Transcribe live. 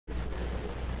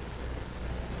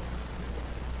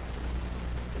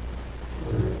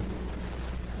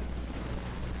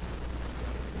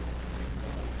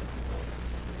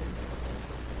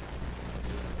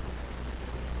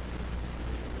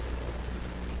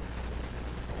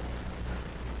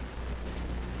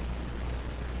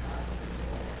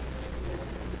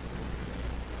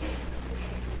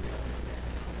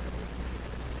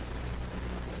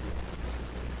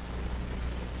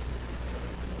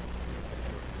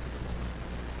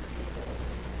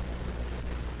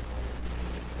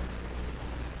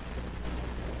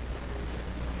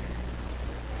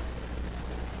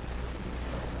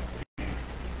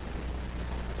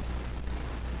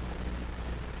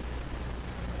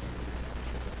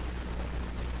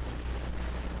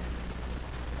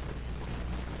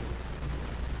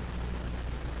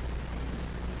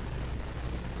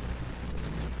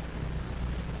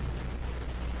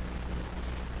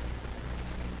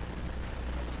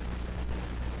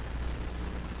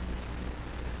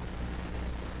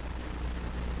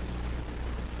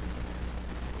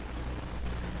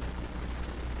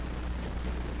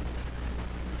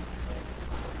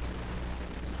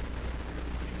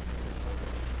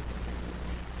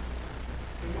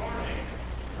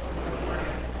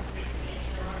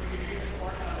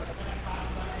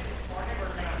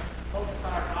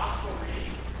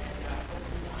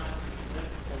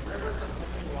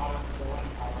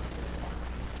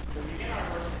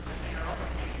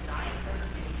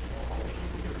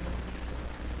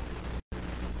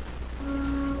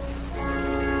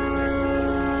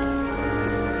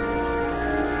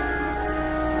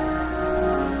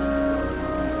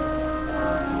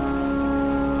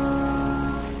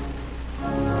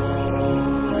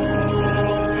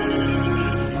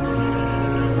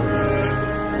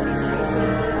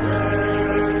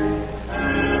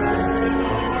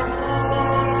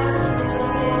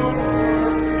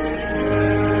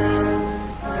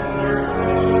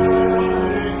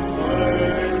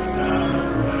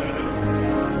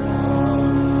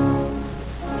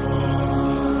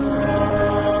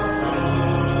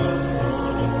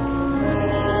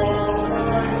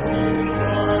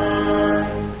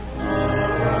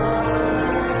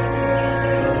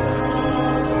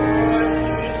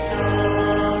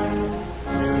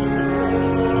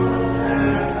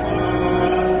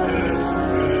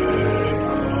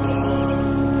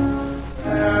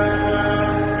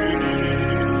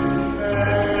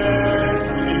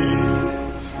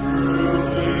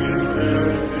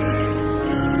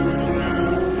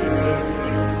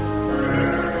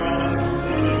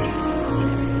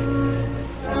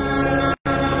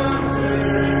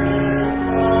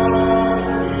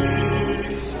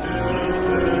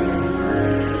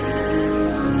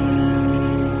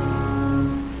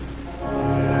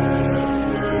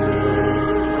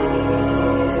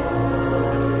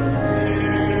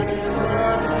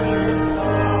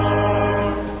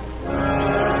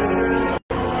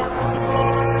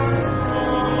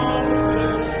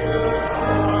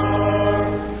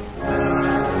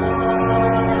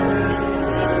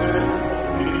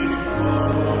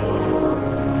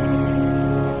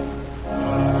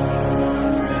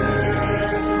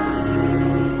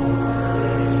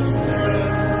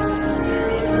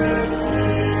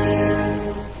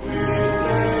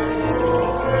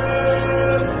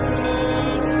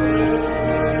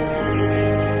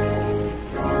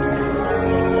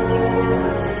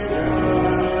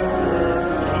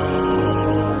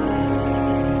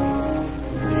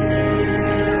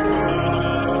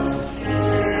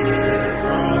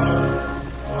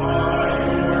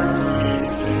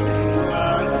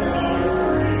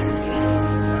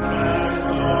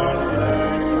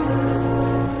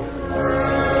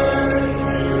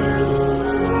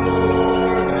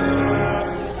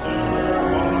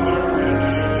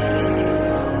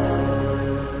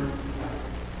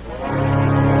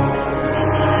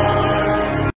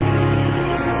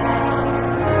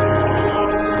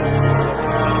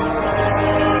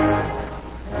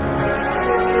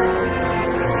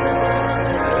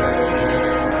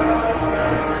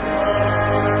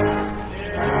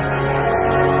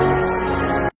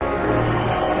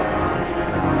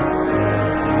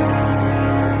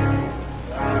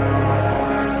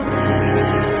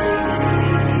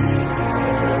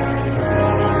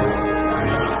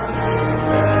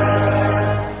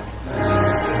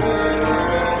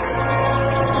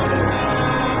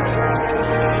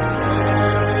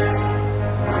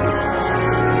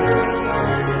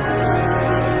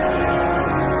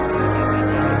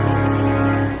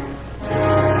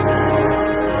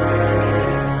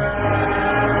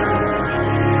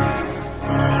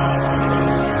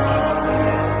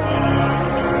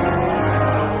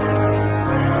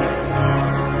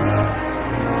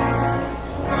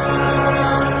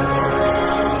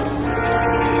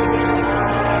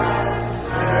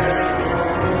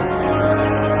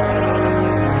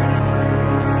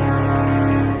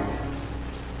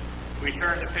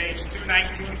page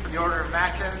 219 for the order of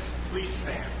matins. Please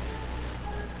stand.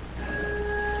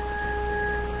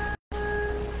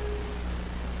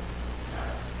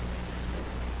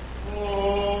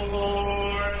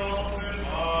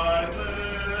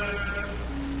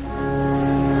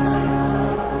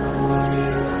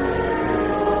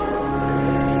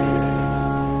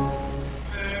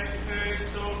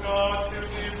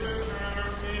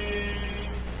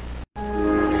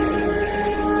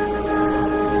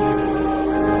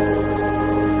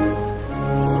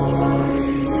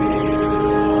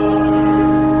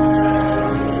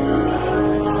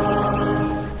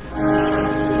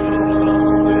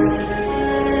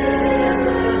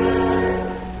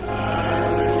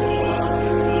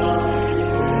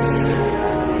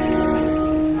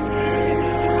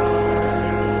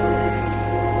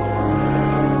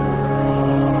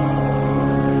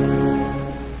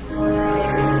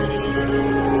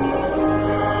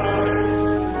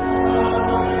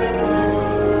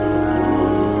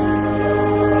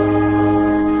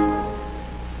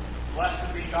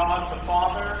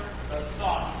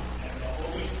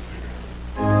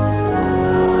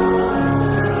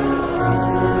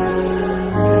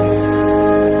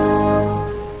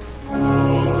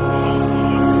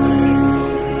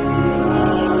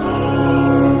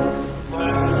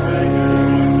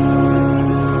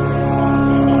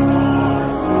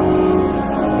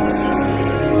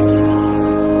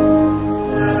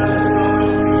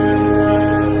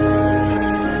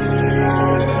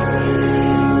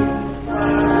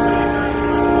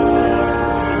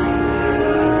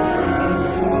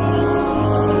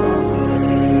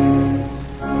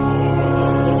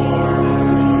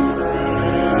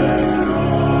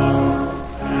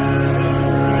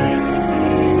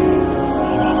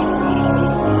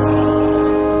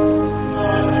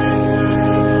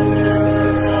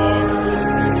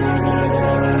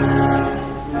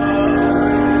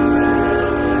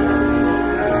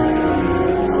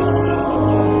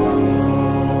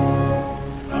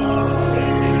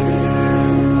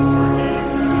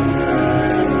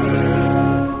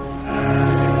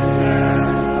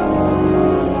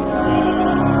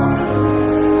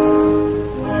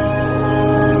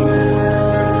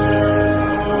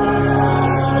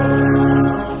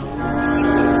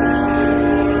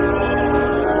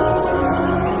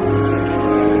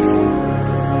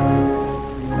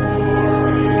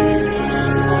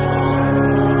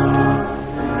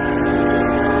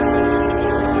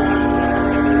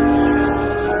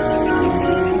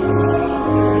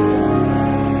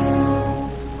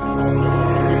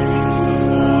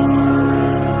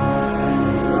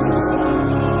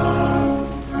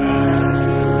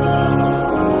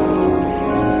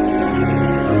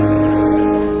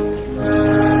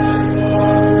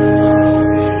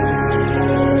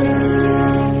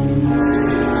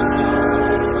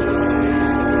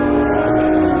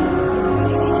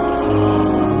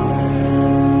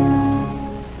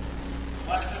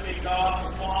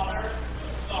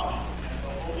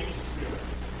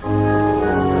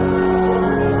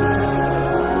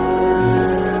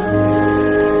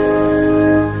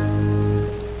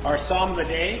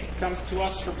 To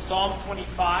us from Psalm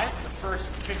 25, the first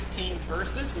 15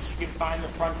 verses, which you can find in the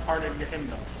front part of your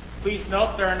hymnal. Please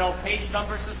note there are no page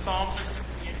numbers. The Psalms are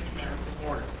simply in numerical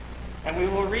order. And we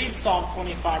will read Psalm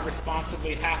 25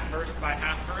 responsively half verse by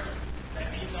half verse. That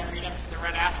means I'll read up to the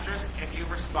red asterisk and you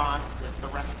respond with the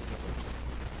rest of the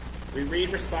verse. We read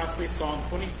responsively Psalm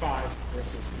 25,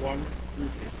 verses 1 through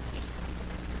 15.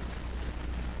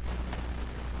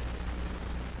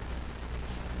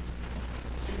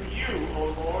 To you,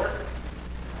 O Lord,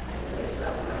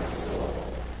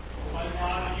 my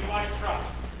God, in you I trust.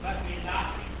 Let me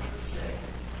not be put to shame.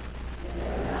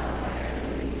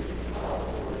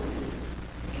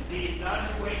 Indeed, none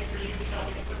who wait for you shall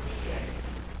be put to shame.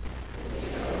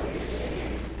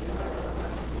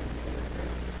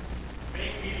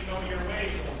 Make me to know your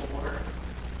ways, O Lord.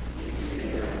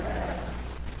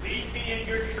 Lead me in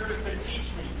your truth and teach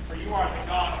me, for you are the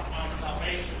God of my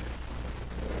salvation.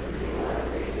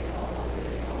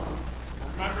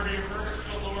 Remember your mercy,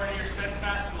 O Lord, and your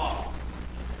steadfast love.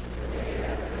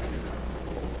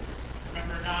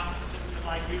 Remember not the sins of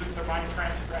my youth or my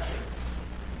transgressions.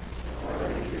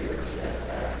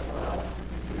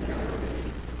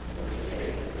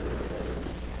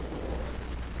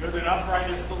 Good and upright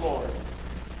is the Lord.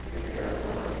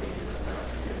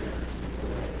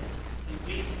 He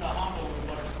leads the humble in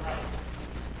what is right.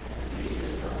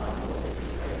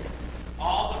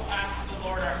 All the paths of the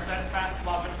Lord are steadfast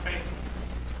love and faithfulness.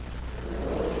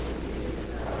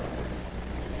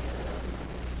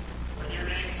 For your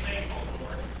name's sake, O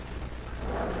Lord.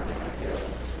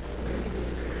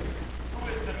 Who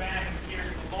is the man who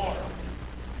fears the Lord?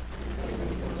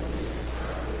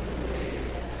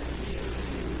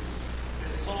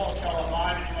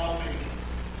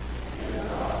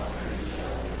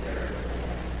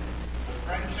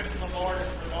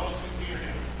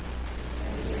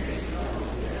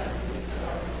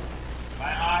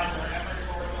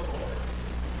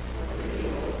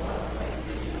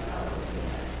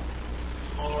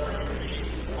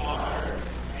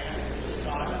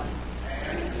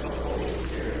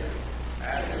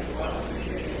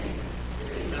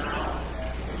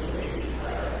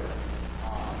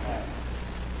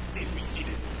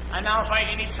 I now invite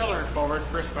any children forward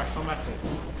for a special message.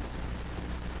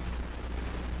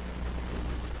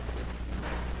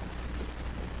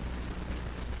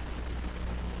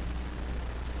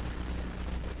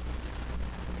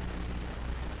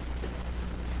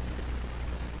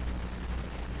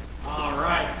 All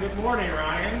right. Good morning,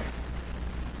 Ryan.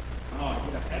 Oh, I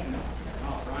get a head nod there.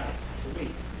 All right. Sweet.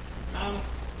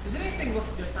 Does anything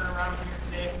look different around here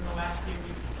today from the last few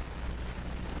weeks?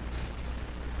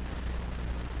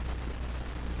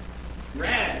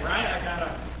 Red, right? I got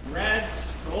a red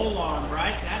scroll on,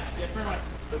 right? That's different.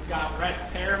 We've got red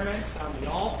paraments on the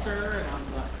altar and on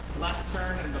the left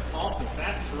turn and the pulpit.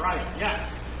 That's right.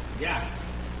 Yes. Yes.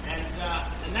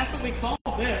 And that's what we call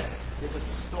this is a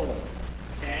stole.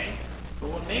 Okay? But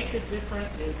what makes it different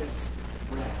is it's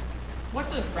red.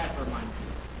 What does red remind you?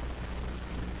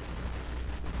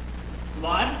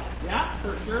 Blood? Yeah,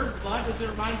 for sure. Blood. Does it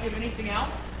remind you of anything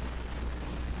else?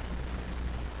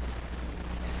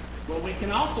 Well, we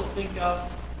can also think of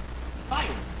fire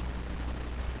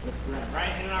with red, right?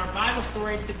 In our Bible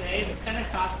story today, the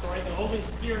Pentecost story, the Holy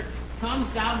Spirit comes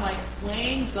down like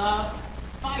flames of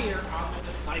fire on the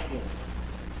disciples.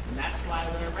 And that's why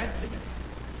we're red today.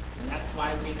 And that's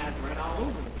why we have red all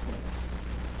over the place.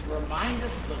 To remind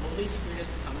us the Holy Spirit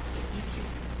has come to each of you.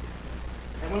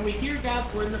 And when we hear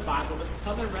God's word in the Bible, this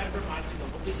color red reminds you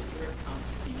the Holy Spirit comes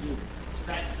to you. So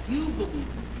that you believe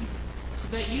in Jesus. So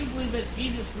that you believe that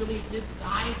Jesus really did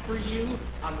die for you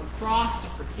on the cross to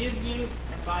forgive you.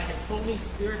 And by his Holy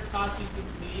Spirit cause you to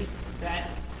believe that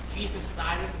Jesus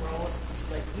died and rose so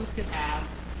that you could have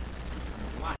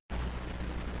eternal life.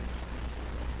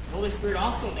 The Holy Spirit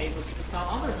also enables you to tell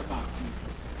others about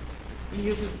Jesus. He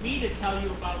uses me to tell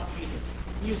you about Jesus.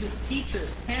 He uses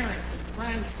teachers, parents, and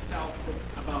friends to tell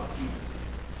about Jesus.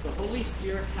 The Holy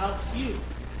Spirit helps you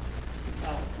to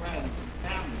tell friends and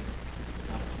family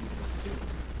about Jesus too.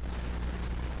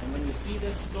 And when you see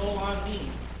this skull on me,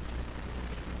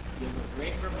 you have a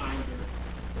great reminder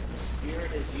that the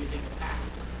Spirit is using a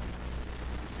pastor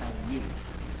to tell you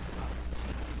about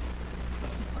Jesus.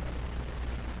 Let's pray.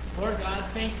 Lord God,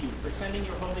 thank you for sending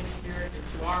your Holy Spirit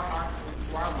into our hearts and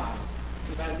into our lives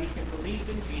so that we can believe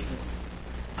in Jesus.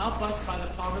 Help us by the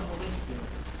power of the Holy Spirit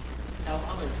to tell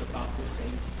others about this same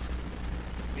Jesus.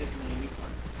 In his name we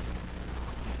pray.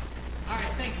 All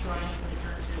right, thanks, Ryan.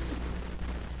 Return to your seat.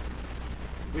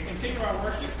 We continue our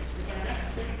worship with our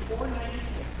next hymn,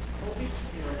 496, Holy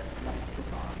Spirit, like the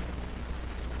Father.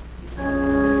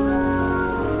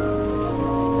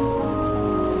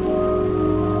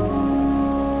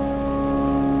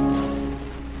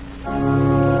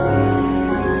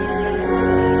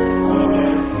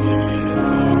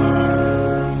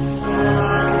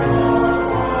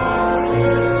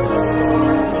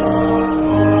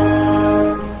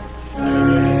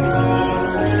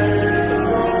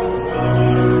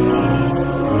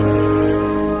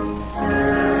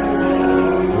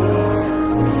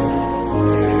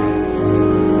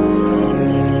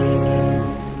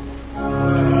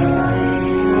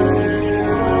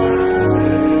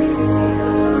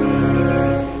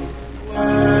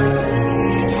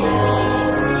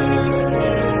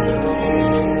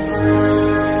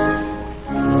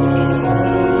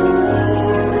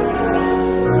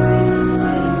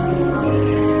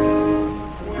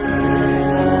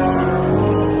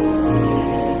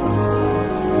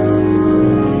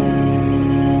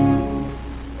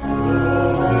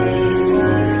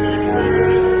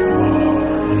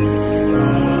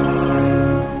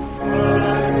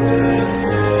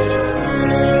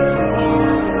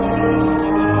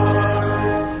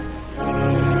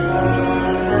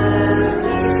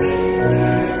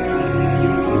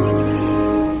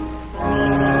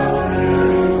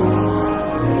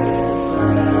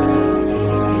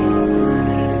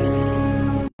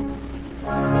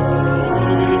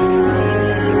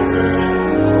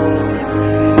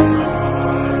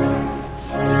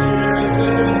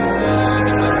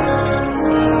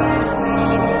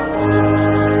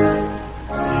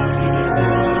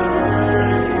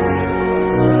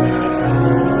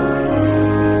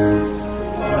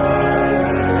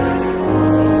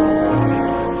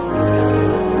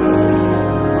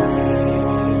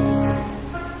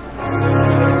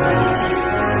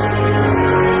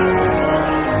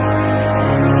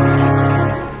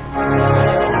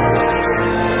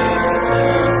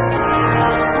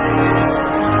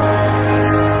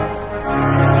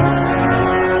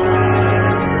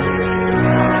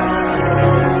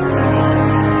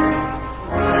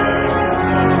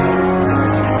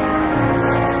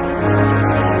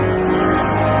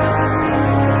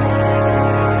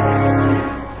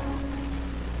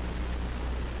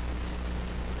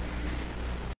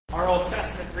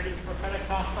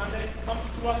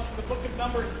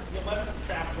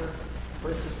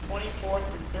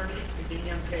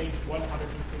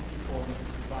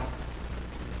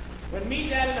 When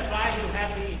Medad and Abihu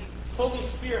had the Holy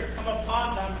Spirit come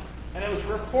upon them, and it was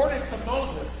reported to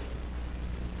Moses,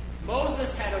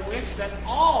 Moses had a wish that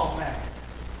all men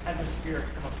had the Spirit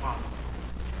come upon them.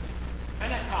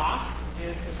 Pentecost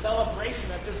is the celebration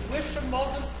that this wish of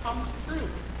Moses comes true.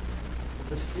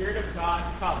 The Spirit of God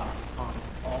comes upon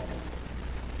all people.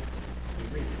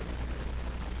 We read.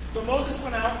 So Moses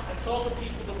went out and told the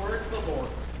people the words of the Lord.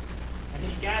 And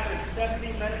he gathered 70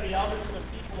 men of the elders of the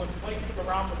people and placed them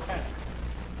around the tent.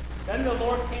 Then the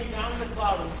Lord came down in the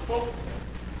cloud and spoke to him,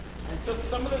 and took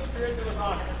some of the Spirit that was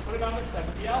on him and put it on the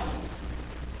 70 elders.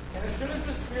 And as soon as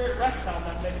the Spirit rested on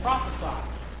them, they prophesied,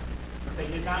 but they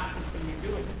did not continue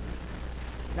doing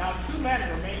it. Now 2 men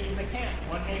remained in the camp,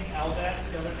 one named Eldad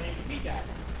and the other named Medad,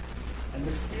 and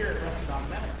the Spirit rested on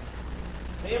them.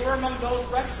 They were among those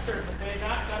registered, but they had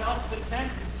not gone out to the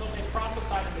tent, and so they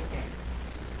prophesied in the camp.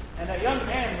 And a young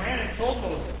man ran and told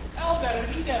Moses, Eldad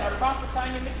and Medad are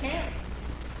prophesying in the camp.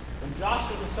 And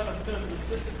Joshua the son of Nun, the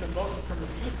assistant to Moses from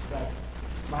his youth, said,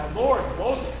 My Lord,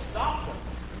 Moses, stop them.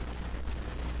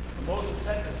 And Moses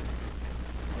said to him,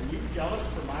 Are you jealous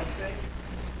for my sake?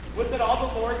 Would that all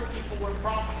the Lord's people were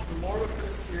prophets, the Lord would put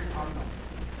a spirit on them.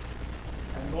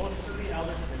 And Moses and the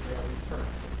elders of Israel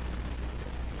returned.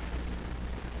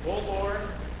 O Lord,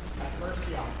 have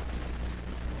mercy on us.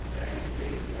 Thanks be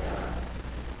to God.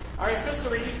 Our epistle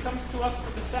reading comes to us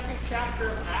from the 2nd chapter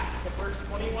of Acts, the first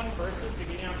 21 verses,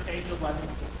 beginning on page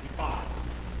 1165.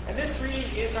 And this reading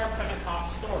is our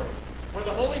Pentecost story, where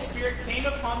the Holy Spirit came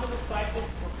upon the disciples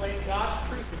to proclaim God's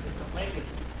truth in different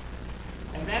languages.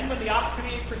 And then when the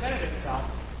opportunity presented itself,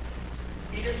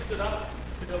 Peter stood up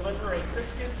to deliver a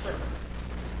Christian sermon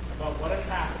about what has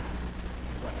happened,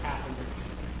 what happened with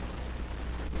Jesus.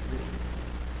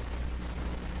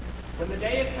 When the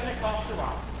day of Pentecost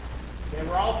arrived, they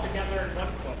were all together in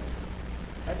one place.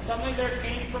 And suddenly there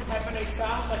came from heaven a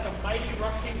sound like a mighty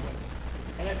rushing wind,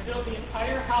 and it filled the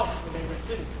entire house where they were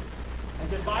sitting. And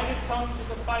divided tongues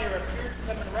as a fire appeared to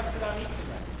them and rested on each of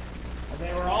them. And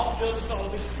they were all filled with the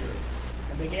Holy Spirit,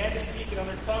 and began to speak in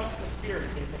other tongues as the Spirit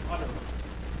gave them utterance.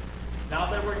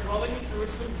 Now there were dwelling in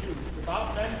Jerusalem Jews,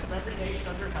 devout men from every nation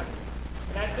under heaven.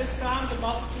 And at this sound the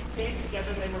multitude came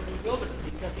together, and they were bewildered,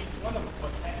 because each one of them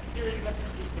was hearing them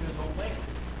speak in his own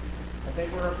language. And they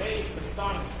were amazed and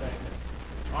astonished, saying,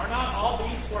 Are not all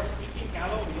these who are speaking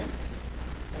Galileans?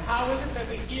 And how is it that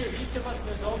we hear each of us in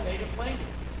his own native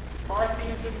language?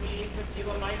 Parthians and Medes and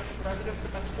Elamites and residents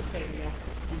of Mesopotamia,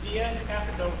 Judea and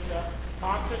Cappadocia,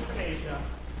 Pontus and Asia,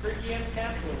 Phrygia and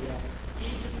Pamphylia,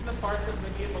 Egypt and the parts of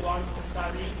Libya belonging to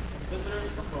Cyrene, and visitors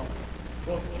from Rome,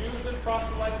 both Jews and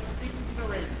proselytes, Cretans and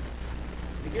Arabians.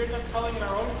 We hear them telling in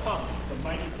our own tongues the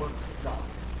mighty works of God.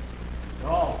 And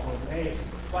all were amazed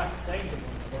and perplexed, saying to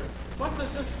one another, What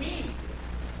does this mean?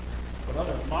 But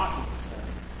others mocking said,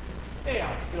 They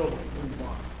are filled with new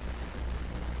wine.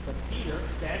 But Peter,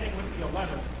 standing with the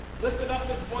 11, lifted up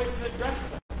his voice and addressed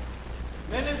them.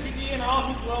 Men of Judea and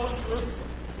all who dwell in Jerusalem,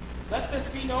 let this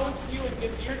be known to you and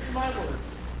give ear to my words.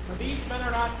 For these men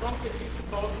are not drunk as you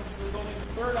suppose, since it is only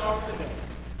the 3rd hour of the day.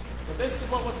 But this is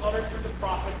what was uttered through the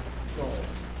prophet Joel.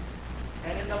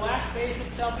 And in the last days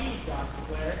it shall be, God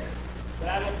declares, that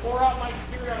I will pour out my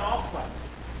Spirit on all flesh.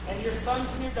 And your sons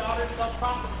and your daughters shall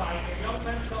prophesy, and your young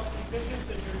men shall see visions,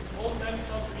 and your old men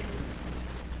shall dream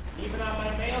dreams. Even on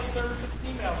my male servants and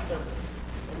female servants.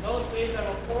 In those days I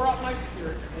will pour out my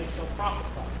Spirit, and they shall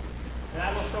prophesy. And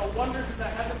I will show wonders in the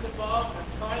heavens above, and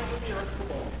signs in the earth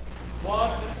below,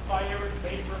 blood and fire and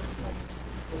vapor of smoke.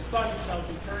 The sun shall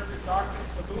be turned to darkness,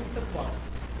 the moon to blood,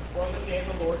 before the day of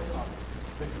the Lord comes,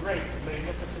 the great and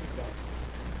magnificent day.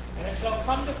 And it shall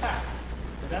come to pass,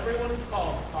 that everyone who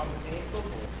calls upon the name of the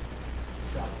Lord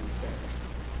shall be saved.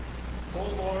 O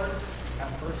Lord,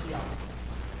 have mercy on us.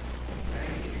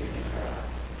 Thank you, God.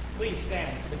 Please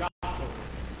stand for the gospel.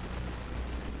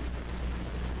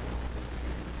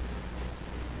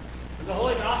 In the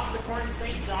Holy Gospel according to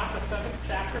St. John, the 7th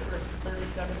chapter, verses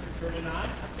 37 through 39, on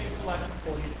page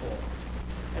 1144.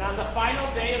 And on the final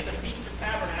day of the Feast of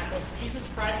Tabernacles, Jesus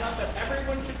cries out that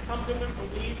everyone should come to him and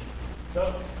believe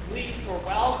for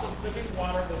wells of living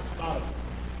water will come out of him.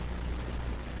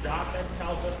 John then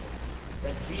tells us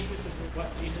that Jesus is what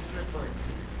Jesus is referring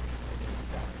to in his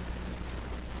death.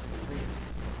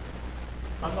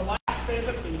 On the last day of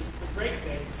the feast, the great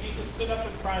day, Jesus stood up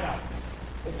and cried out,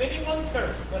 If anyone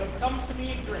thirsts, let him come to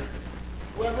me and drink.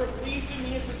 Whoever believes in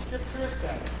me, as the Scripture has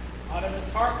said, out of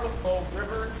his heart will flow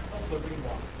rivers of living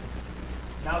water.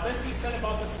 Now this he said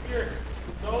about the Spirit,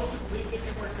 to those who believed in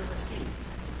him were to receive.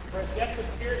 For as yet the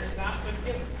Spirit has not been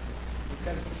given,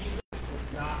 because Jesus was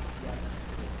not yet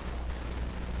given.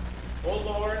 O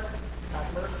Lord,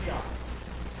 have mercy on us.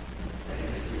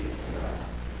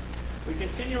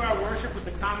 continue our worship with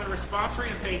the common responsory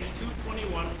on page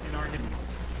 221 in our hymn book.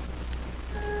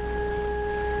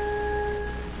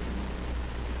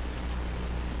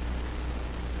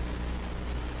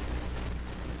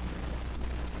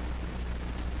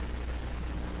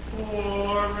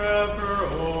 Forever,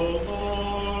 O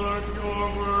Lord,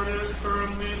 your word is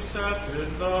firmly set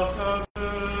in the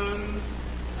heavens.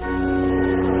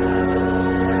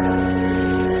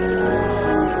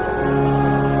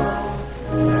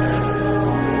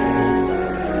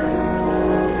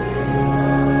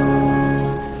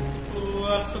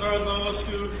 Blessed are those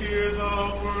who hear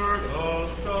the word of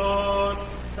God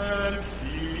and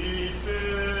keep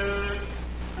it.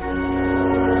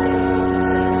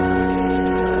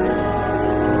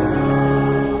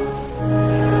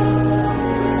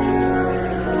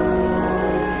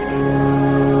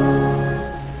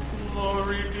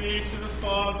 Glory be to the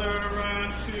Father,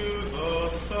 and to the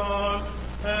Son,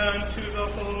 and to the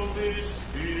Holy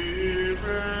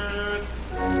Spirit.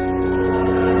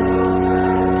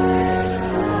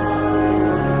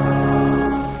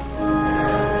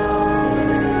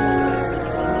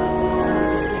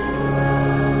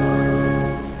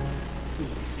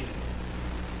 Please be seated.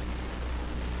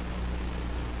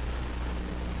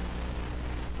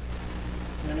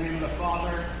 In the name of the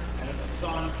Father, and of the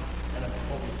Son, and of the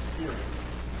Holy Spirit.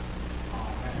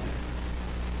 Amen.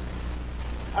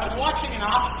 I was watching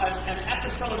an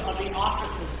episode of The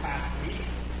Office this past week,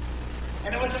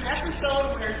 and it was an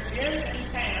episode where Jim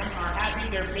and Pam are having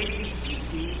their baby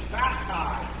Cece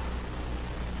baptized.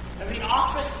 And the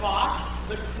office boss,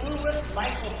 the clueless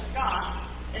Michael Scott,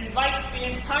 invites the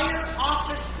entire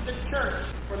office to the church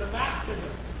for the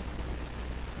baptism,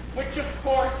 which of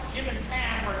course Jim and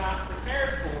Pam were not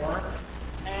prepared for,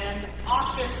 and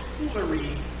office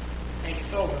foolery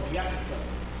takes over the episode.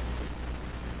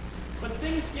 But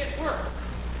things get worse.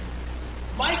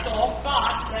 Michael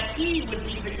thought that he would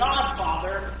be the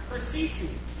godfather for Cece.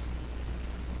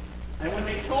 And when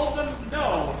they told him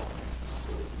no,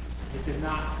 it did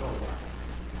not go well.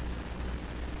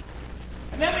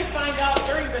 And then we find out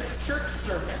during this church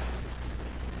service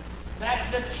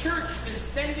that the church is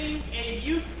sending a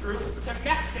youth group to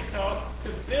Mexico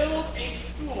to build a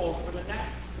school for the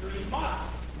next 3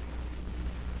 months.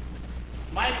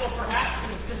 Michael, perhaps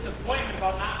in his disappointment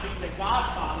about not being the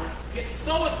godfather, gets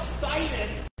so excited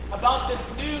about this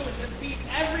news and sees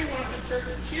everyone in the church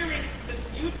cheering for this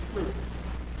youth group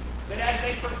that as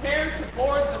they prepare to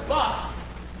board the bus,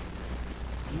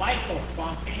 Michael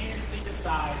spontaneously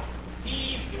decides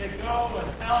he's going to go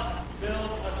and help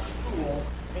build a school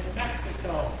in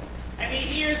Mexico. And he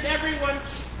hears everyone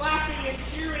clapping and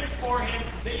cheering for him.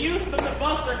 The youth on the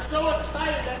bus are so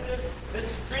excited that this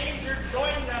stranger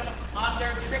joined them on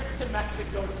their trip to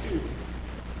Mexico too.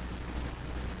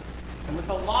 And with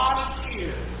a lot of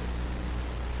cheers,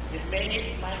 it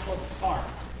made Michael's heart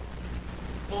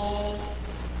full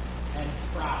and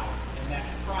proud. And that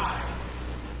pride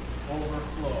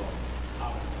overflows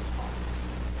out of his heart.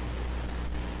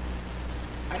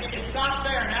 I need to stop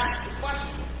there and ask the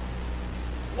question.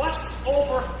 What's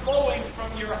overflowing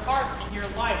from your heart in your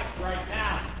life right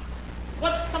now?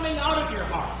 What's coming out of your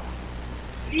heart?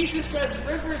 Jesus says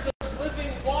rivers of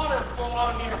living water flow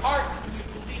out of your hearts when you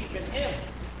believe in Him.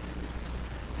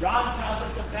 John tells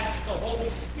us that that's the Holy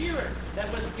Spirit that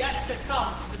was yet to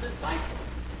come to the disciples.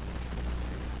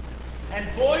 And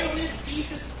boy, did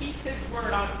Jesus keep His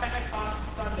word on Pentecost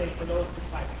Sunday for those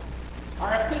disciples.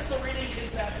 Our epistle reading is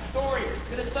that story.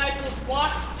 The disciples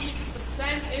watched Jesus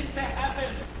ascend into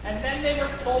heaven, and then they were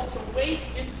told to wait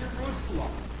in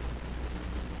Jerusalem.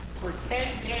 For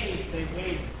 10 days they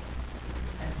waited.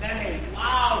 And then a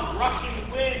loud, rushing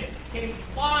wind came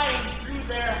flying through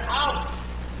their house.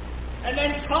 And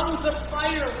then tongues of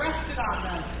fire rested on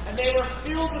them, and they were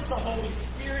filled with the Holy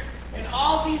Spirit, and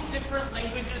all these different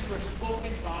languages were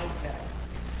spoken by them.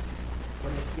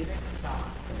 But it didn't stop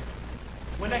there.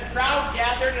 When a crowd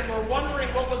gathered and were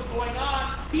wondering what was going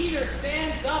on, Peter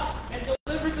stands up and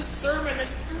delivers a sermon, and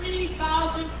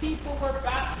 3,000 people were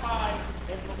baptized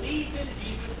and believed in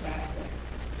Jesus that day.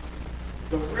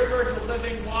 The rivers of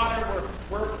living water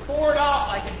were poured out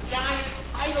like a giant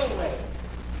tidal wave.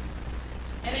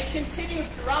 And it continued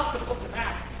throughout the book of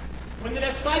Acts. When the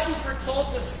disciples were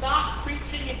told to stop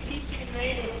preaching and teaching in the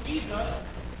name of Jesus,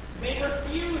 they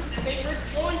refused and they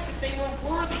rejoiced that they were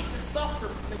worthy to suffer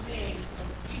for the name of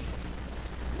Jesus.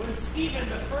 When Stephen,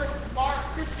 the first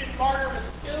Christian martyr, was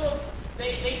killed,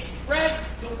 they spread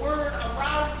the word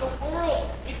around the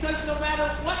world because no matter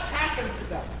what happened to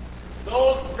them,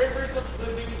 those rivers of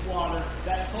living water,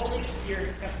 that Holy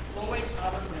Spirit kept flowing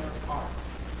out of their hearts.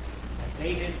 And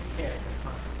they didn't care the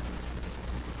consequences.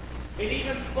 It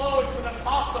even flowed to an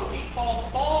apostle we call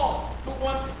Paul, who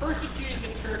once persecuted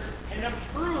the church and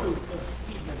approved of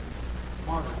Stephen's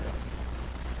martyrdom.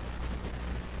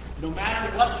 No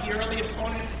matter what the early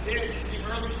opponents did to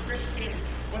the early Christians,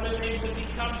 whether they would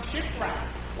become shipwrecked,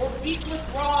 or beaten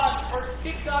with rods, or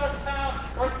kicked out of town,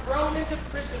 or thrown into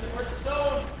prison, or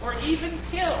stoned, or even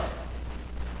killed,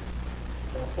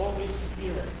 the Holy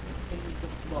Spirit continued to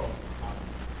flow out of them.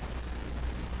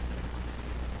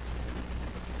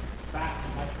 Back to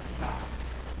Michael Scott.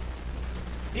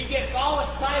 He gets all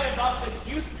excited about this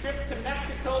youth trip to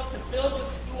Mexico to build a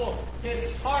school.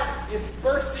 His heart is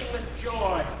bursting with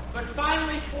joy. But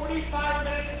finally, 45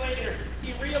 minutes later,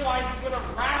 he realizes what a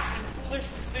rash and foolish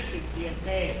decision he had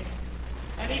made.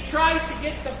 And he tries to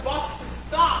get the bus to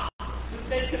stop so that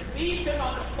they could leave him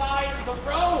on the side of the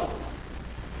road.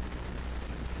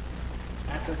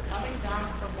 After coming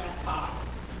down from that high,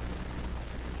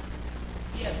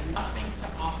 he has nothing to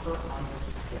offer on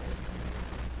this trip.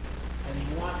 And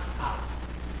he wants out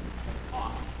and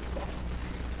off the bus.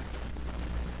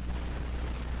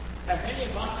 Have any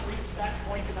of us reached that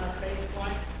point in our faith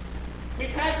life? We've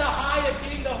had the high of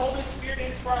getting the Holy Spirit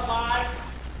into our lives,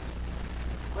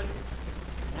 but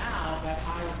now that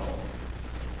high is over.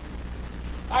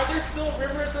 Are there still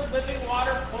rivers of living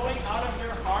water flowing out of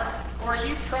your heart, or are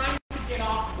you trying to get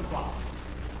off the bus?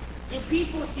 Do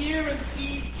people hear and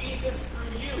see Jesus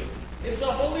through you? Is the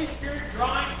Holy Spirit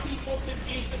drawing people to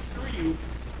Jesus through you,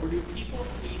 or do people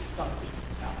see something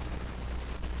else?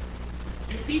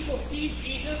 Do people see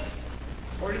Jesus,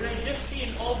 or do they just see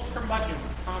an old curmudgeon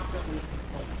constantly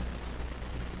complaining?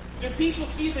 Do people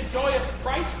see the joy of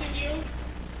Christ in you,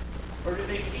 or do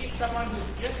they see someone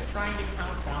who's just trying to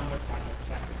count down their final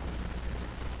seconds?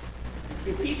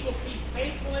 Do people see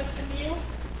faithfulness in you,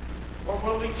 or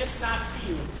will we just not see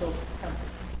you until September?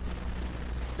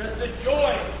 Does the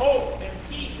joy, hope, and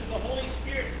peace of the Holy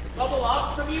Spirit bubble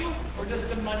out from you, or does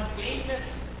the mundaneness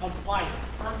of life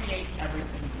permeate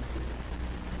everything you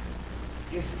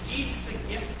do? Is Jesus a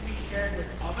gift to be shared with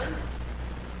others,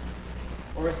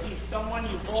 or is he someone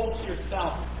you hold to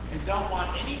yourself and don't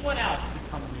want anyone else to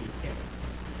come near him?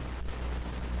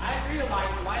 I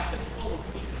realize life is full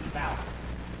of peaks and valleys.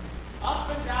 Up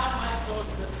and down life goes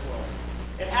in this world.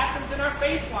 It happens in our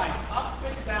faith life, up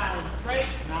and down, great,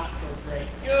 not so great,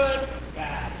 good,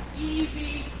 bad,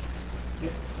 easy,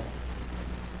 difficult.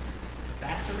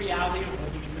 That's a reality of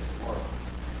living in this world.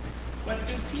 But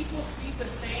do people see the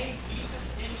same Jesus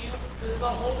in you? Does the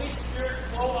Holy Spirit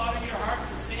flow out of your heart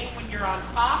the same when you're on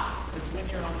top as when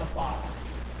you're on the bottom?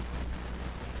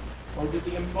 Or do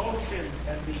the emotions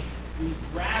and the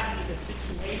gravity of the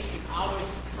situation always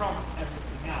trump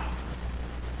everything else?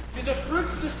 Do the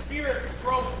fruits of the Spirit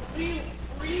flow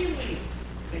freely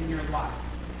in your life?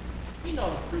 You know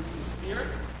the fruits of the Spirit: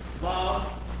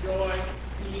 love, joy,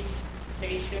 peace,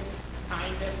 patience,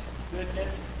 kindness,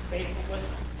 goodness, faithfulness,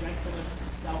 gentleness,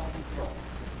 self-control.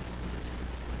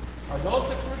 Are those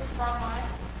the fruits of our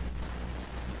life?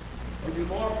 Or do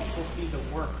more people see the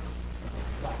works of the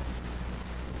flesh?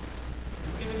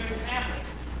 I'll give you a good example.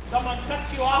 Someone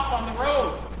cuts you off on the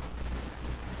road.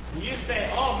 And you say,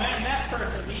 oh man, that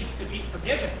person needs to be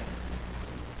forgiven.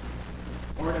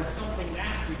 Or does something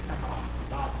naturally come off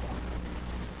about them?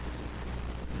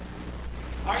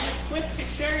 Are you quick to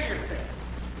share your faith?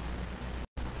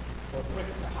 Or quick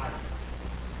to hide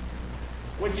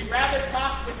it? Would you rather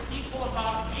talk with people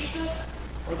about Jesus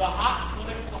or the hot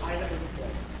political item in the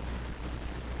day?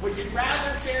 Would you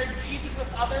rather share Jesus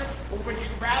with others, or would you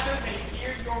rather they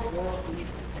hear your worldly opinion?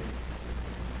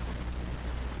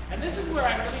 And this is where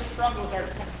I really struggle with our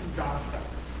text from John 7.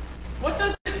 What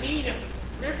does it mean if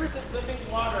rivers of living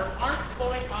water aren't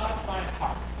flowing out of my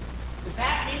heart? Does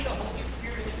that mean the Holy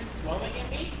Spirit isn't dwelling in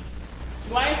me?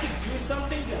 Do I have to do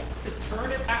something to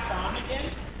turn it back on again?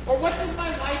 Or what does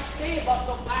my life say about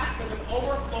the lack of an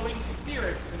overflowing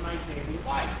spirit in my daily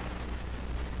life?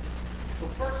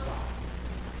 Well, first off,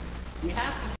 we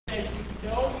have to say you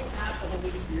know you have the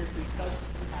Holy Spirit because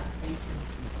you have faith in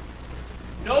Jesus.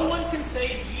 No one can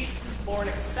say Jesus is Lord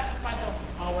except by the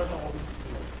power of the Holy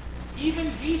Spirit.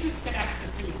 Even Jesus connects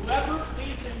the two. Whoever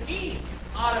believes in me,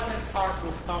 out of his heart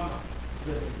will come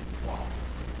living water.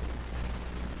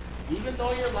 Even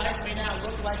though your life may not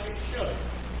look like it should,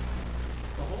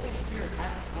 the Holy Spirit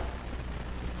has to come.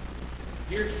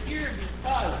 You're here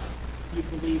because you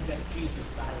believe that Jesus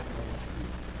died on the Holy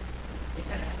Spirit.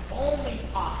 It's only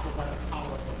possible by the power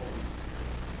of the Holy Spirit.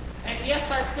 And yes,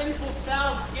 our sinful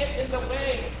selves get in the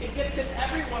way. It gets in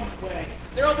everyone's way.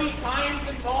 There will be times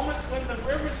and moments when the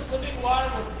rivers of living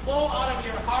water will flow out of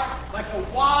your heart like a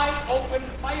wide open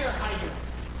fire hydrant.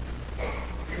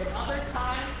 But other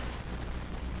times,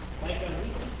 like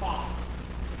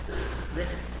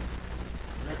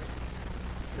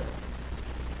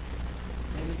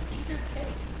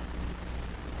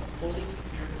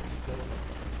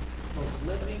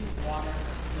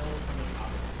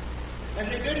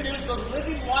good news, those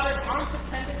living waters aren't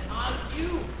dependent on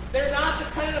you. They're not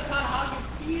dependent upon how you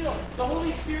feel. The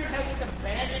Holy Spirit hasn't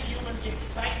abandoned you when the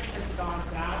excitement has gone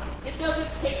down. It doesn't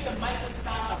take the Michael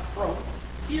Scott approach.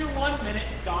 Here 1 minute,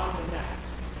 gone the next.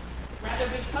 Rather,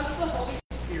 because of the Holy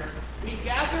Spirit, we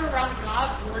gather around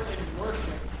God's Word in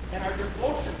worship and our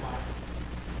devotion life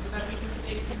so that we can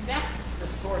stay connected to the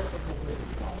source of the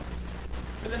living God.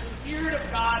 For the Spirit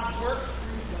of God works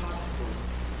through God's Word.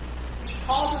 He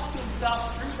calls us to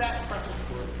himself through that precious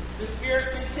Word. The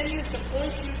Spirit continues to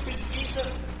point you to Jesus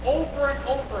over and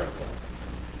over again.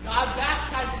 God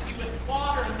baptizes you with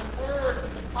water and the Word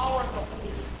and the power of the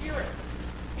Holy Spirit.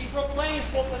 He proclaims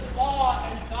both his law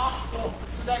and gospel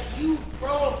so that you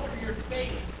grow through your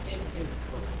faith in his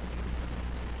Word.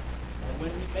 And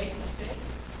when we make mistakes,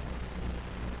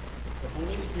 the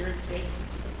Holy Spirit takes us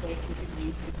to the place where we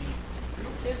need to be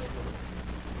through his Word,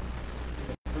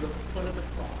 to the foot of the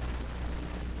cross.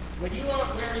 Where you are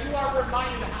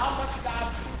reminded of how much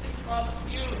God truly loves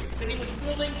you, that he was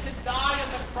willing to die on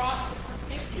the cross to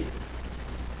forgive you.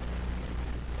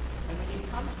 And when he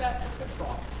comes back to the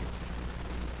cross,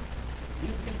 you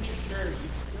can be sure you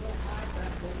still have that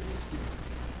Holy Spirit.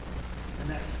 And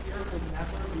that Spirit will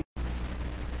never leave.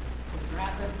 But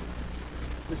rather,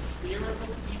 the Spirit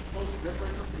will keep those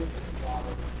rivers of living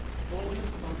water flowing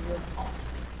from your heart.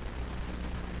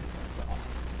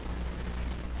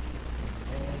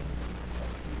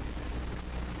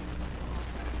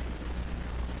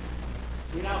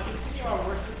 We now continue our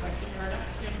worship by singing our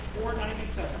next hymn,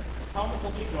 497, How the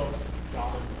Holy Ghost,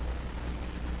 God and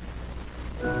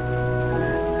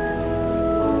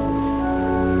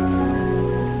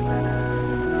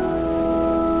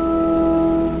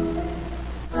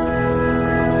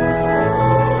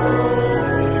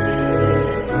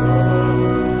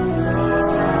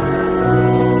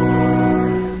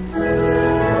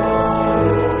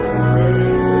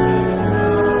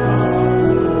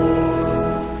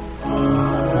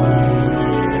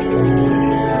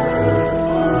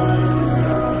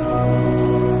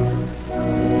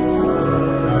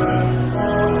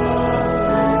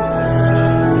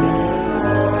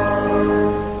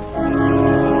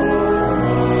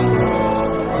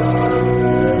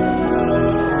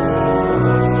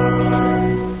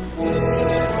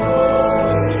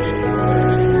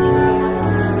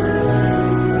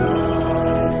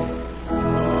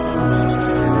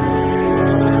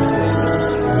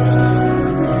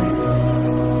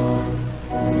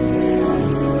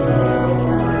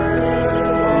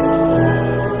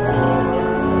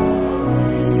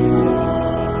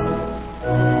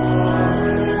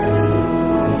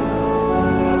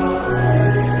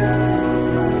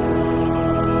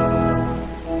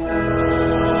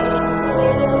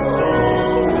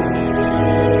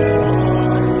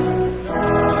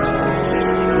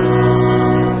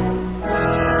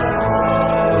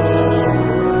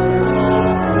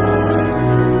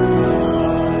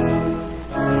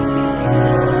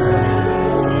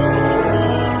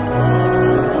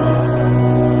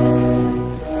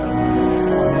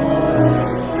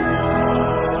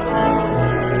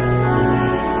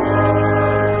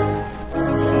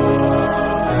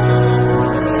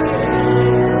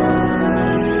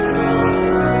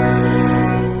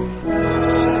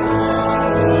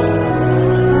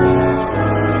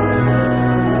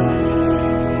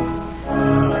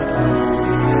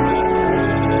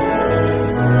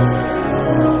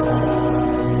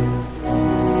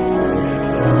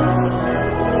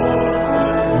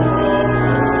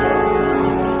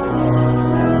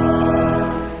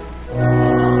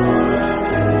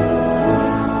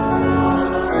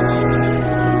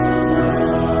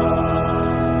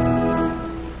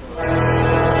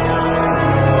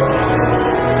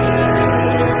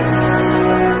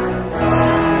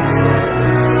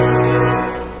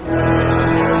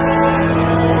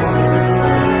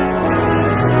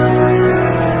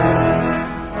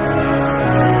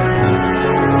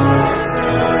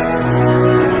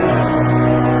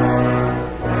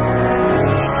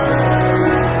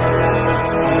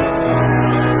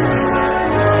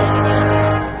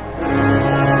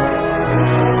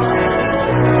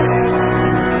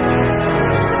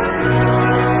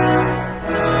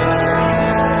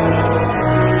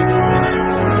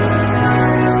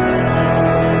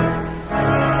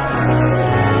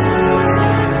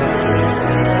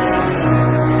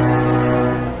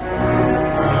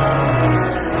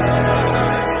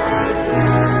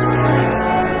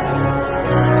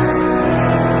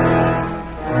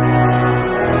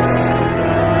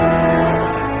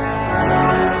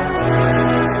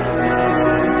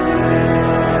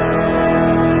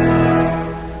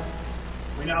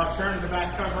turn to the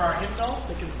back cover of our hymnal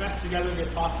to confess together the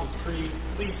Apostles' Creed.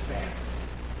 Please stand.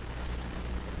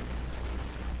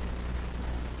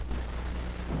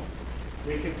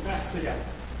 We confess together.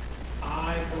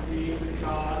 I believe in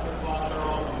God the Father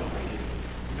Almighty,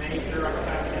 maker of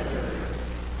heaven and earth,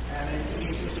 and in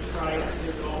Jesus Christ,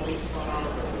 his only Son, our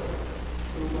Lord,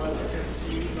 who was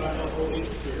conceived by the Holy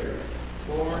Spirit,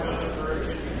 born of the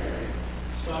Virgin Mary,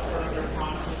 suffered under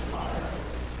Pontius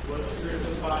Pilate, was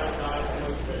crucified, died, and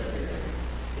was buried.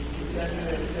 He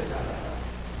descended into heaven.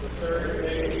 The third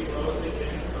day he rose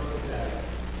again from the dead.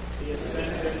 He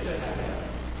ascended into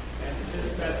heaven, and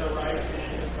sits at the right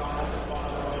hand of God the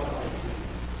Father Almighty.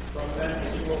 From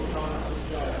thence he will come to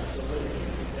judge the living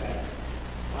and the dead.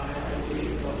 I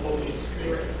believe in the Holy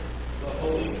Spirit, the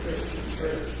holy Christian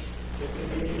Church, the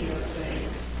communion of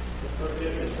saints, the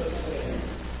forgiveness of sins,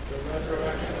 the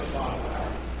resurrection of the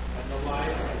body, and the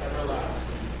life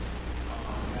everlasting.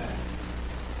 Amen.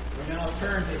 We now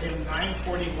turn to hymn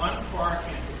 941 for our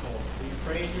canticle. We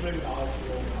praise you and acknowledge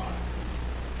you, O God.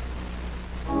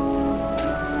 Oh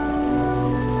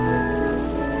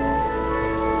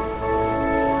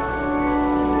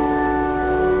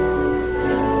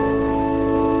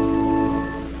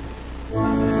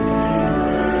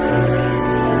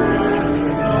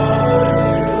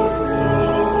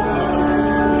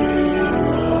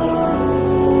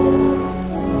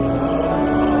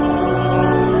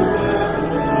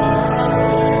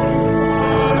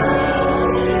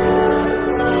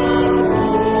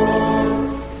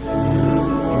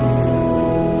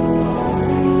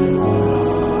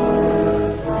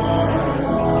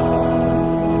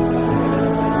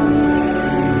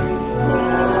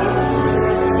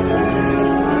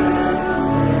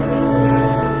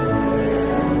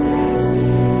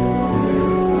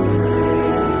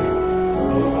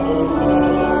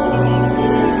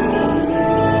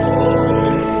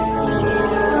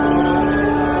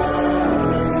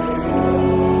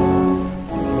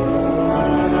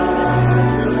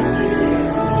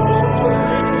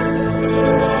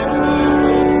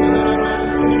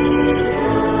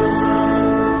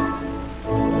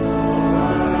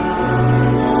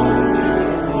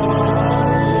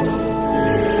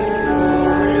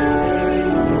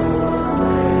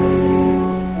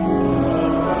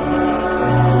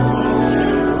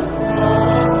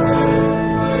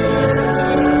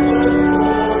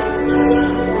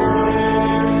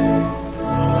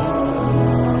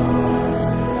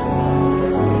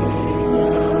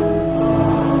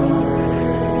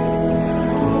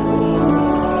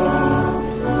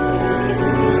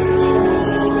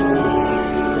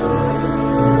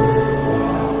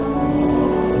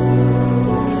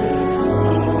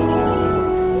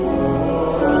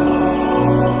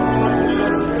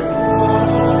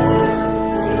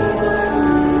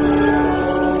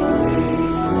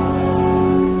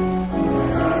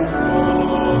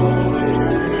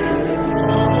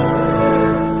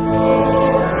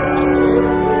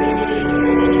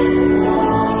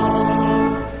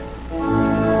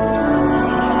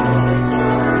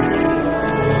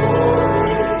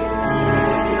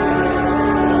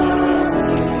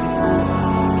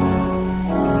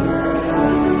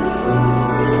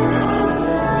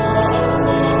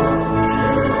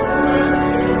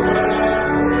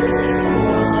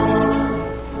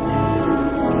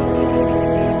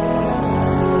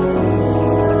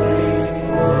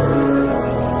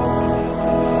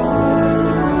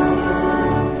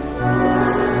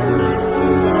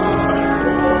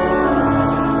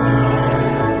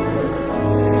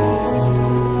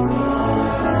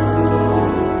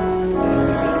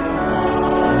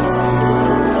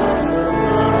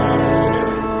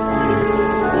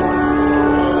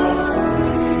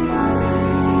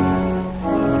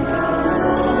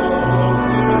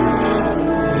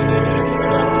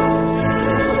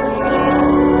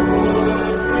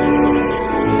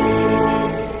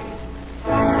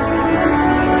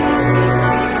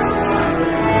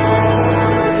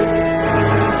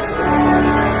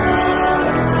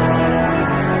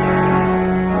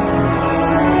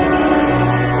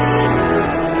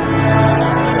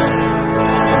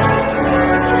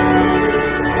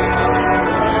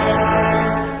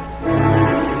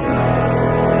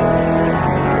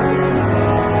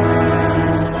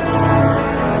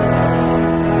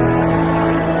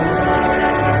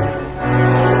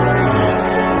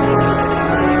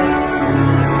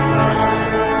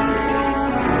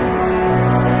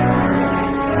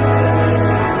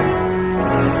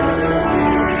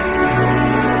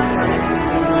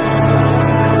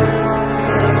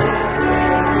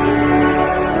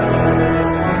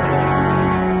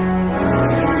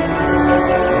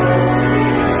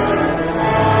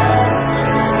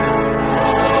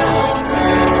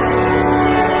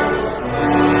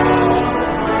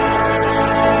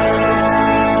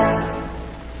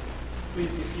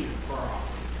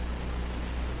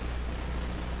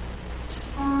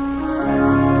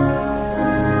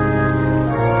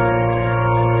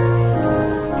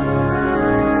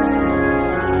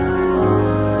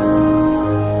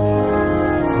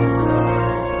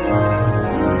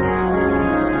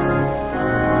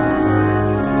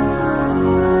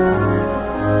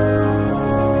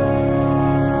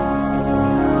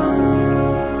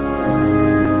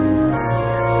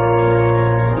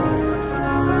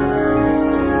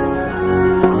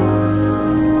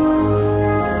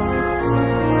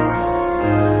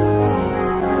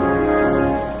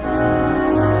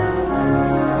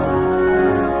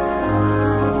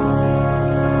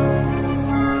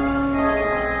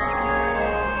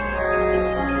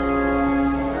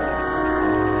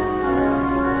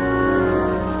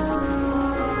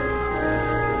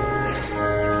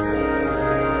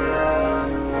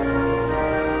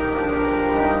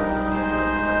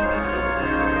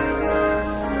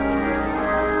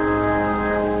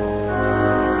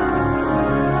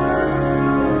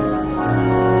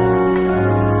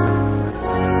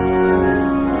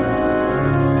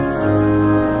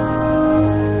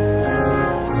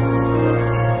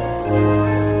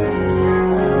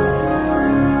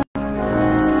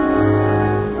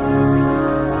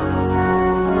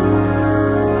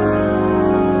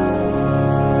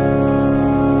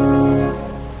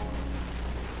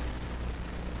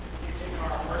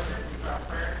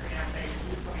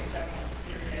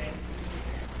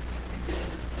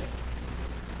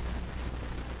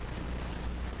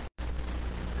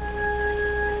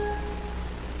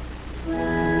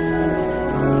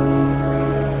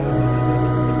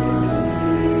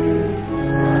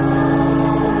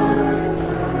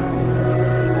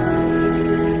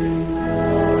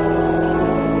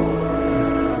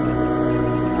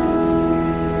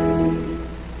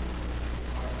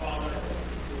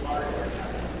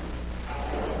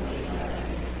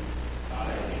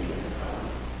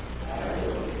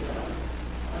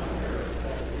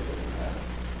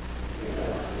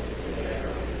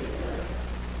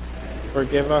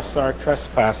forgive us our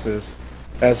trespasses,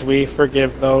 as we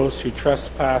forgive those who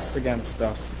trespass against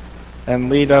us. And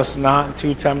lead us not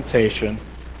into temptation,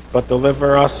 but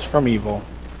deliver us from evil.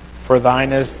 For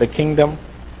thine is the kingdom,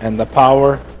 and the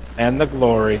power, and the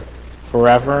glory,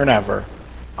 forever and ever.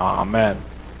 Amen.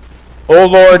 O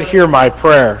Lord, hear my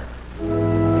prayer.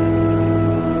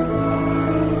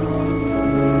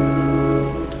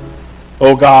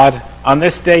 O God, on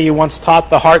this day you once taught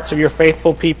the hearts of your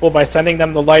faithful people by sending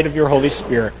them the light of your Holy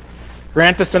Spirit.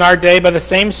 Grant us in our day by the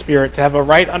same Spirit to have a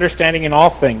right understanding in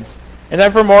all things, and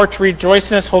evermore to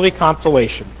rejoice in his holy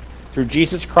consolation. Through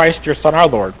Jesus Christ, your Son, our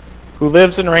Lord, who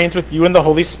lives and reigns with you in the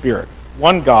Holy Spirit,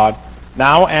 one God,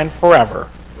 now and forever.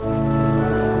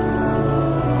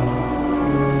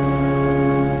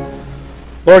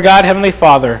 Lord God, Heavenly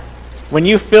Father, when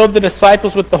you filled the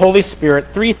disciples with the Holy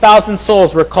Spirit, 3,000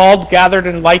 souls were called, gathered,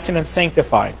 enlightened, and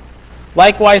sanctified.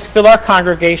 Likewise, fill our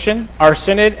congregation, our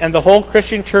synod, and the whole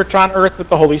Christian church on earth with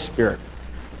the Holy Spirit.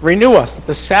 Renew us, that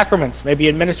the sacraments may be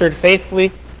administered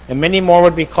faithfully, and many more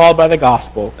would be called by the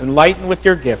gospel, enlightened with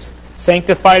your gifts,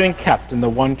 sanctified and kept in the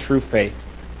one true faith.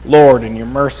 Lord, in your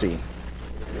mercy.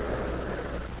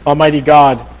 Almighty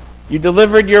God, you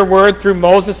delivered your word through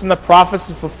Moses and the prophets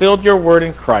and fulfilled your word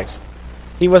in Christ.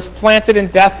 He was planted in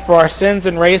death for our sins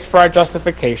and raised for our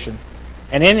justification.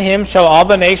 And in him shall all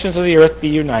the nations of the earth be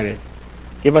united.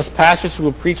 Give us pastors who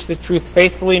will preach the truth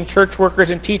faithfully, and church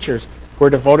workers and teachers who are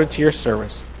devoted to your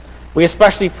service. We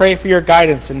especially pray for your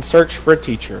guidance and search for a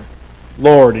teacher.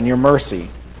 Lord, in your mercy.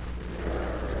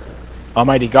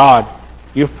 Almighty God,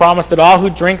 you have promised that all who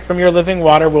drink from your living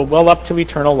water will well up to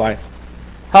eternal life.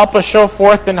 Help us show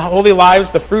forth in holy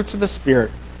lives the fruits of the Spirit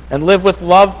and live with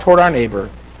love toward our neighbor.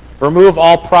 Remove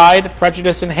all pride,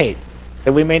 prejudice, and hate,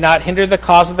 that we may not hinder the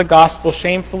cause of the gospel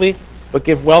shamefully, but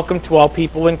give welcome to all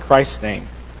people in Christ's name.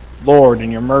 Lord,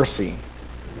 in your mercy.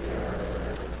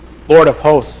 Lord of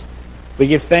hosts, we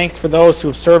give thanks for those who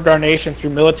have served our nation through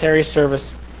military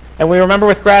service, and we remember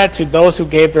with gratitude those who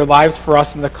gave their lives for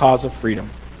us in the cause of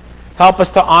freedom. Help us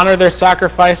to honor their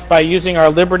sacrifice by using our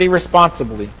liberty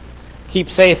responsibly. Keep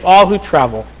safe all who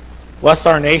travel. Bless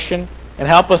our nation, and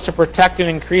help us to protect and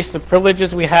increase the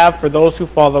privileges we have for those who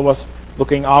follow us,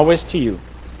 looking always to you,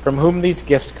 from whom these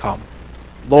gifts come.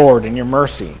 Lord, in your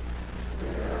mercy.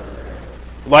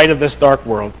 Light of this dark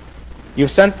world, you've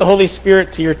sent the Holy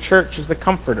Spirit to your church as the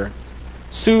comforter.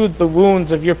 Soothe the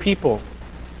wounds of your people.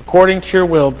 According to your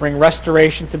will, bring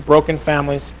restoration to broken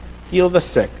families, heal the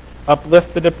sick,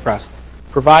 uplift the depressed,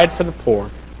 provide for the poor,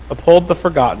 uphold the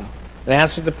forgotten, and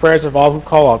answer the prayers of all who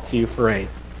call out to you for aid,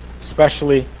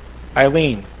 especially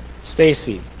Eileen,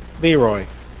 Stacy, Leroy,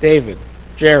 David,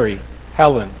 Jerry,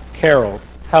 Helen, Carol,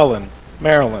 Helen,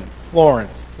 Marilyn,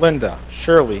 Florence, Linda,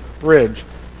 Shirley, Bridge,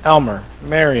 Elmer,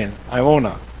 Marion,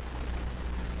 Iona.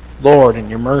 Lord, in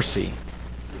your mercy.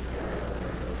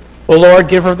 O Lord,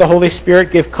 giver of the Holy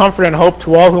Spirit, give comfort and hope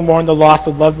to all who mourn the loss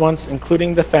of loved ones,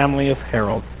 including the family of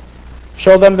Harold.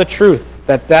 Show them the truth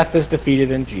that death is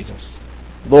defeated in Jesus.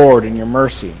 Lord, in your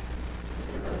mercy.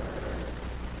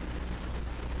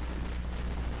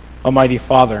 Almighty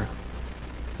Father,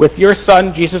 with your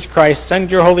Son, Jesus Christ,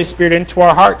 send your Holy Spirit into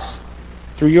our hearts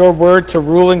through your word to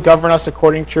rule and govern us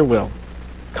according to your will.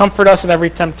 Comfort us in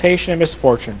every temptation and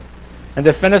misfortune, and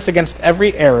defend us against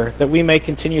every error, that we may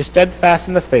continue steadfast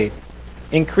in the faith,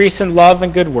 increase in love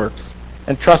and good works,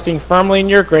 and trusting firmly in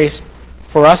your grace,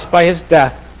 for us by his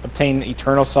death obtain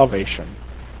eternal salvation.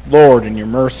 Lord, in your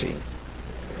mercy.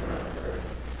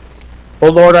 O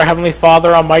Lord, our heavenly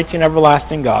Father, almighty and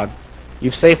everlasting God,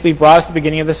 you've safely brought us to the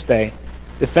beginning of this day.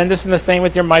 Defend us in the same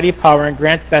with your mighty power, and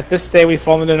grant that this day we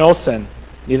fall into no sin,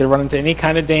 neither run into any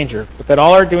kind of danger, but that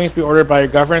all our doings be ordered by your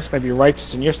governance may be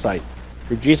righteous in your sight.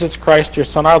 Through Jesus Christ, your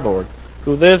Son, our Lord,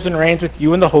 who lives and reigns with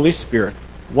you in the Holy Spirit,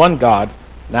 one God,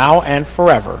 now and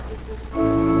forever.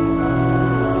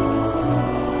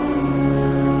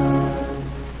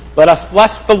 Let us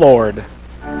bless the Lord.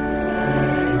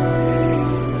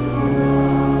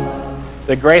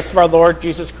 The grace of our Lord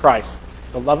Jesus Christ,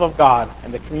 the love of God,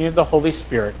 and the communion of the Holy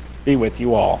Spirit be with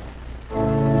you all.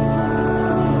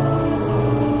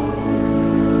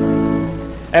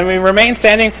 And we remain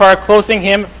standing for our closing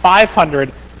hymn,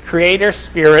 500, Creator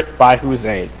Spirit by whose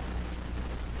aid.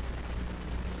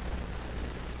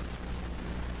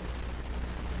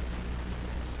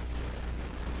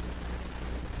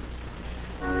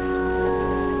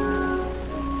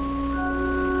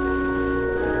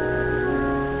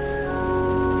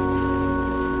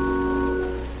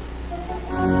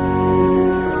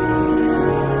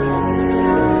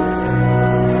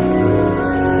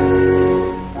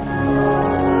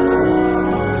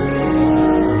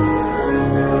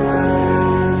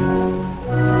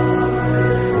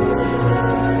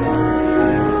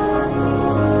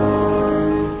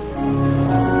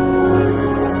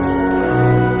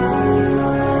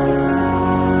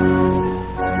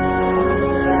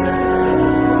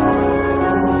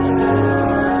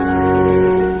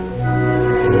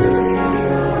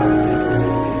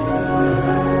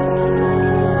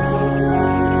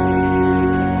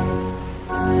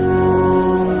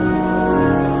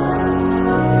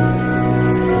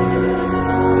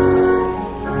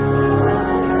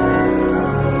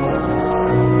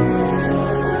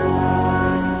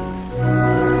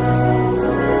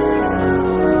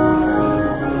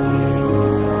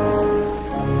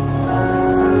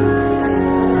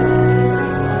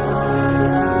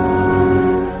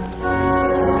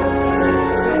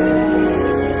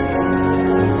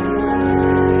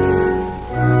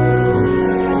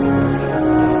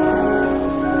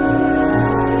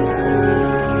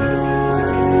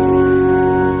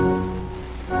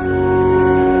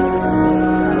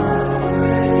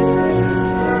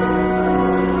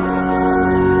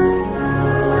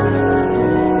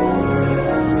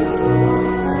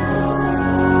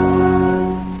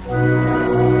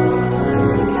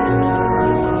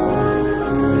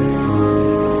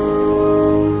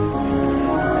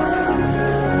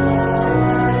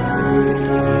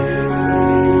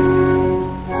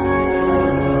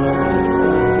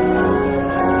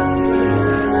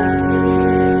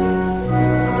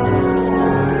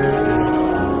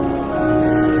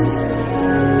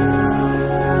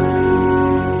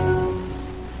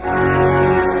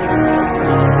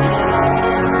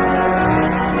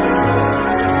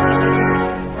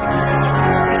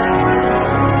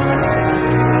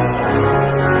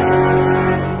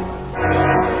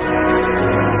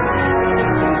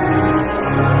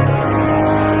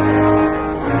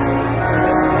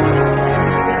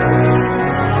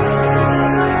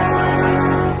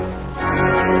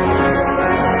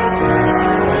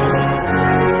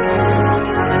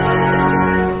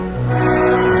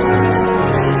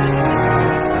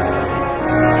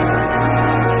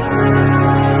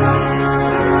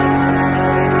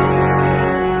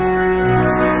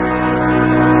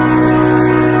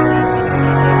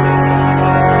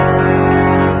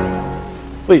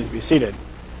 be seated.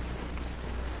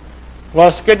 Well,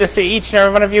 it's good to see each and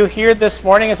every one of you here this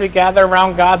morning as we gather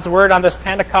around God's Word on this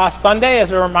Pentecost Sunday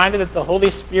as a reminder that the Holy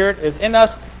Spirit is in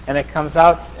us and it comes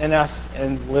out in us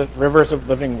in rivers of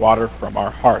living water from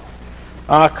our heart.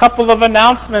 A couple of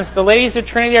announcements. The ladies of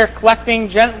Trinity are collecting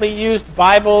gently used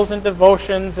Bibles and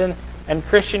devotions and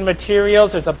Christian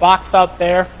materials. There's a box out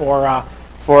there for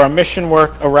a mission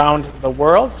work around the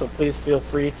world, so please feel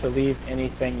free to leave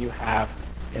anything you have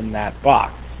in that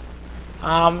box.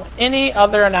 Any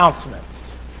other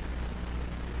announcements?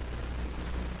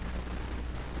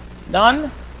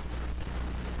 None?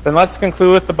 Then let's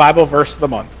conclude with the Bible verse of the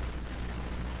month.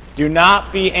 Do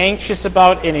not be anxious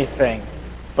about anything,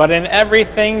 but in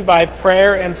everything by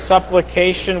prayer and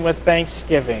supplication with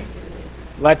thanksgiving,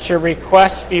 let your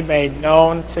requests be made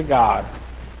known to God.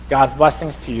 God's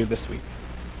blessings to you this week.